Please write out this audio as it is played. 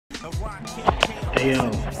Hey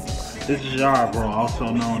yo, this is Yarbrough,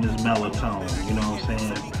 also known as Melatonin, you know what I'm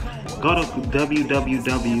saying? Go to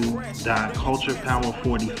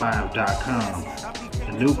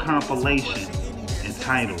www.culturepower45.com. The new compilation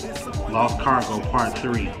entitled Lost Cargo Part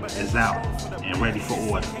 3 is out and ready for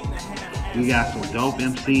order. We got some dope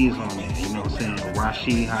MCs on there, you know what I'm saying?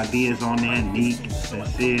 Rashid Hadee is on there, Vic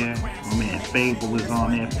Spencer, my man Fable is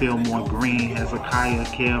on there, Fillmore Green, Hezekiah,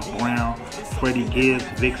 Kev Brown, Freddie Gibbs,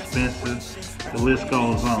 Vic Spencer, the list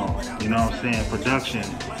goes on, you know what I'm saying? Production,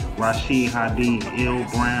 Rashid Hadee, L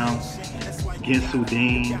Brown, Gensu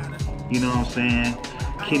Dean, you know what I'm saying?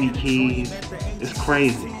 Kenny Keys, it's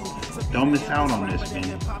crazy. Don't miss out on this,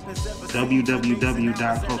 man.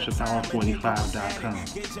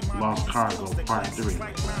 www.culturepower45.com. Lost Cargo Part 3.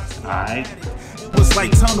 Alright? Was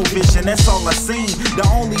like tunnel vision, that's all I seen. The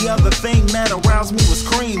only other thing that aroused me was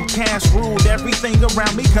cream. Cash ruled everything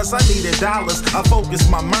around me cause I needed dollars. I focused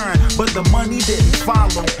my mind, but the money didn't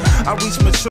follow. I reached maturity.